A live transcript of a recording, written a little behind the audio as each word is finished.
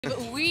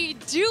We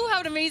do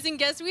have an amazing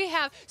guest. We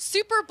have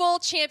Super Bowl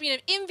champion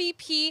of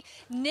MVP,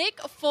 Nick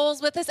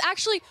Foles, with us,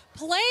 actually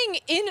playing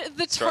in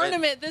the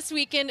tournament this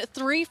weekend,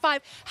 3-5.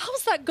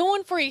 How's that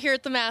going for you here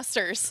at the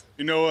Masters?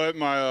 You know what?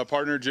 My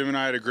partner Jim and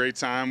I had a great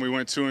time. We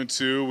went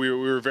 2-2. We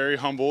were very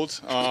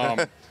humbled.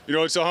 You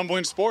know, it's a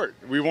humbling sport.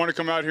 We want to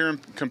come out here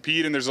and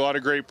compete, and there's a lot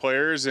of great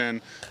players. And,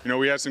 you know,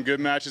 we had some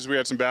good matches, we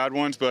had some bad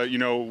ones, but, you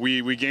know,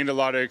 we gained a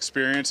lot of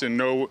experience and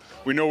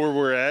we know where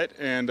we're at,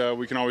 and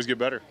we can always get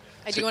better.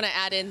 I do want to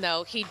add in,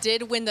 though, he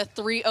did win the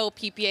 3-0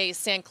 PPA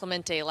San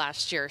Clemente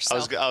last year, so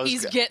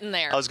he's getting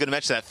there. I was going to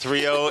mention that.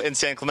 3-0 in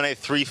San Clemente,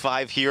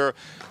 3-5 here.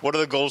 What are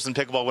the goals in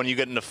pickleball when you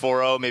get into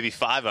 4-0, maybe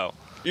 5-0?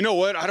 You know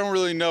what? I don't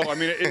really know. I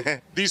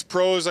mean, these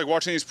pros, like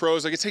watching these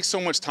pros, like it takes so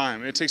much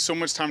time. It takes so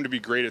much time to be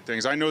great at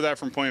things. I know that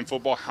from playing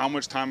football, how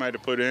much time I had to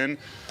put in,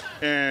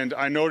 and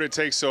I know what it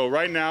takes. So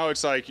right now,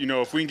 it's like, you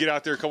know, if we can get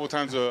out there a couple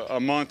times a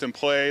month and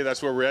play,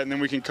 that's where we're at, and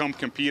then we can come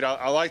compete.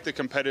 I like the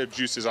competitive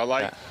juices. I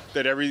like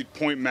that every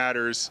point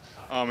matters,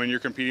 and you're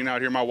competing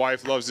out here. My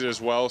wife loves it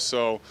as well,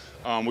 so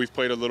we've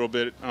played a little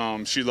bit.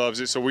 She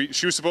loves it. So we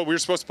were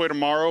supposed to play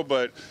tomorrow,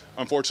 but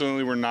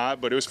unfortunately we're not.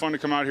 But it was fun to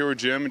come out here with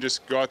Jim and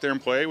just go out there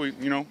and play.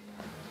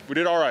 We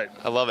did all right.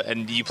 I love it.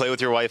 And you play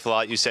with your wife a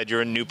lot. You said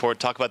you're in Newport.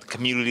 Talk about the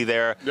community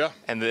there. Yeah.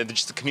 And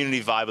just the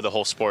community vibe of the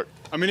whole sport.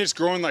 I mean, it's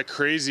growing like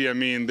crazy. I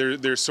mean,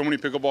 there's so many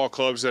pickleball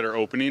clubs that are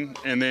opening.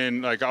 And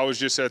then, like, I was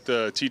just at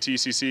the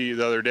TTCC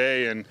the other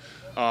day, and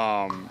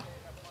all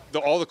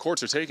the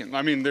courts are taken.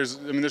 I mean, there's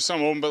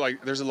some open, but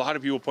like there's a lot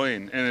of people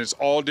playing, and it's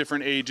all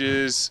different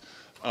ages.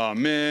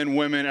 Men,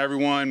 women,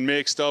 everyone,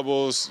 mixed,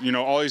 doubles, you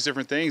know, all these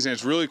different things, and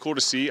it's really cool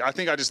to see. I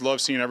think I just love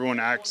seeing everyone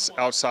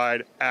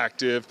outside,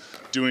 active,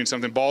 doing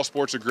something. Ball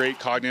sports are great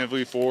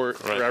cognitively for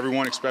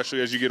everyone, especially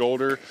as you get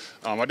older.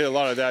 I did a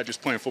lot of that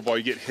just playing football.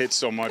 You get hit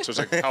so much, so it's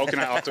like, how can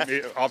I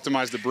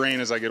optimize the brain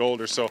as I get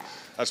older? So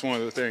that's one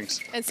of the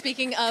things. And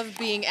speaking of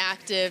being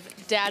active,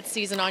 Dad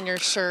season on your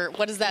shirt,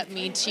 what does that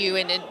mean to you?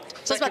 And tell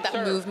us about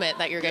that movement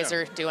that your guys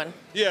are doing.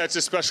 Yeah, it's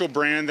a special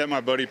brand that my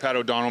buddy Pat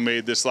O'Donnell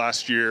made this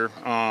last year.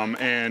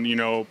 And, you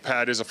know,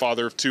 Pat is a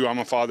father of 2. I'm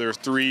a father of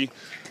 3.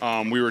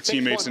 We were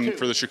teammates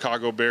for the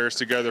Chicago Bears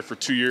together for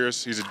 2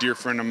 years. He's a dear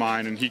friend of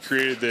mine, and he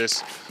created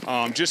this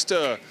just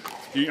to,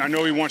 I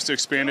know he wants to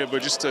expand it,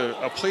 but just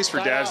a place for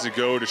dads to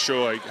go to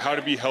show, like, how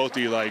to be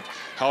healthy, like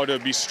how to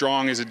be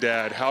strong as a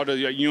dad, how to,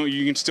 you know,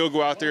 you can still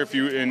go out there if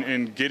you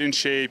and get in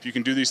shape. You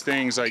can do these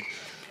things, like,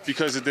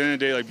 because at the end of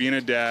the day, like, being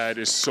a dad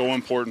is so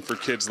important for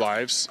kids'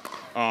 lives.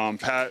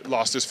 Pat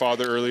lost his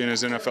father early in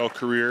his NFL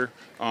career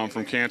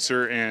from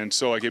cancer, and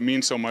so, like, it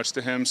means so much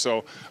to him.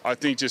 So I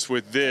think just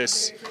with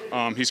this,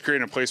 he's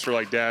creating a place for,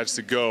 like, dads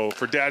to go,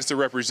 for dads to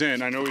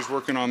represent. I know he's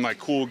working on, like,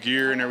 cool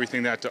gear and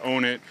everything that to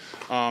own it,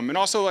 and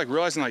also, like,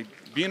 realizing, like,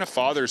 being a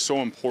father is so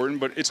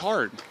important, but it's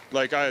hard.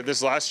 Like,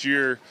 this last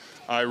year,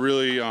 I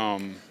really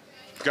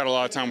got a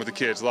lot of time with the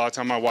kids, a lot of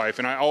time with my wife,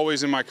 and I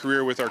always in my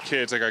career with our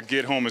kids, like, I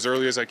get home as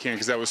early as I can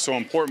because that was so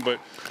important, but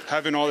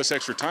having all this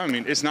extra time, I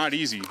mean, it's not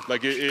easy.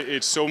 Like,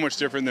 it's so much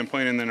different than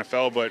playing in the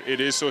NFL, but it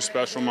is so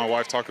special. My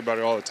wife talks about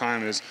it all the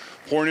time, is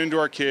pouring into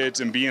our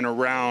kids and being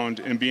around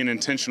and being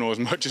intentional as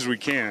much as we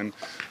can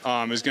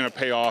is going to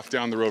pay off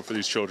down the road for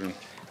these children.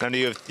 I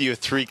know you have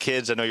 3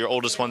 kids. I know your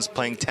oldest one's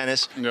playing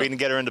tennis. Yep. Are you going to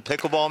get her into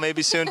pickleball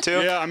maybe soon,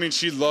 too? Yeah, I mean,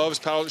 she loves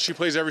paddle. She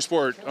plays every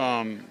sport.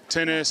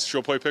 Tennis,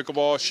 she'll play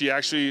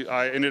pickleball.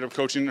 I ended up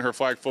coaching her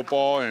flag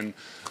football, and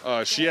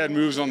she had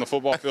moves on the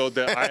football field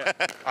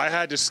that I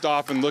had to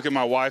stop and look at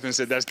my wife and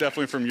said, that's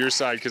definitely from your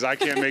side, because I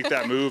can't make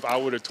that move. I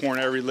would have torn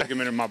every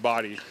ligament in my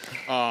body.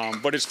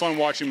 But it's fun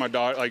watching my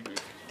daughter, like,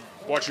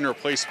 watching her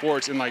play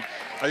sports. And, like,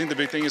 I think the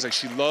big thing is, like,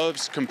 she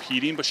loves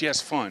competing, but she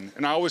has fun.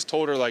 And I always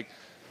told her, like,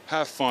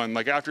 have fun.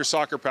 Like, after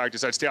soccer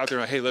practice, I'd stay out there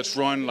like, hey, let's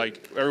run.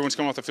 Like, everyone's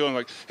coming off the field and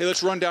like, hey,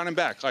 let's run down and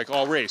back. Like,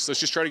 all race. Let's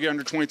just try to get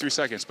under 23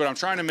 seconds. But I'm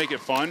trying to make it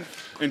fun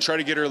and try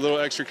to get her a little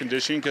extra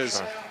conditioning,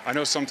 because I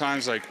know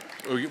sometimes, like,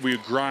 we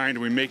grind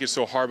and we make it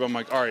so hard, but I'm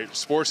like, all right,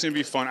 sports need to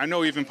be fun. I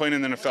know even playing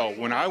in the NFL,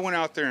 when I went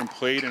out there and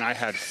played and I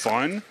had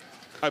fun,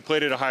 I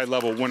played at a high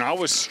level. When I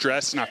was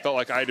stressed and I felt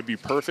like I had to be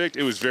perfect,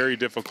 it was very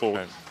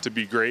difficult to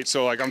be great.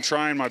 So, like, I'm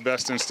trying my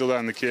best to instill that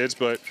in the kids,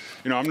 but,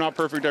 you know, I'm not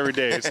perfect every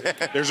day.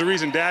 There's a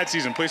reason dad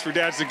season, place for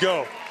dads to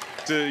go.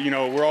 You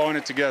know, we're all in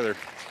it together.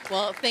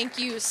 Well, thank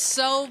you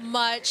so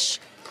much.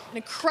 An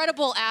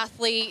incredible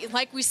athlete.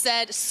 Like we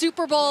said,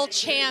 Super Bowl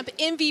champ,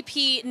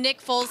 MVP Nick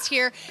Foles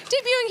here,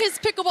 debuting his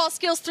pickleball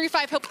skills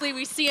 3-5. Hopefully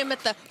we see him at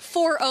the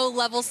 4-0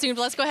 level soon.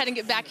 But let's go ahead and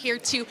get back here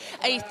to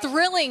a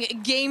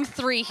thrilling Game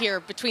 3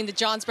 here between the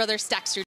Johns brothers, Stackster.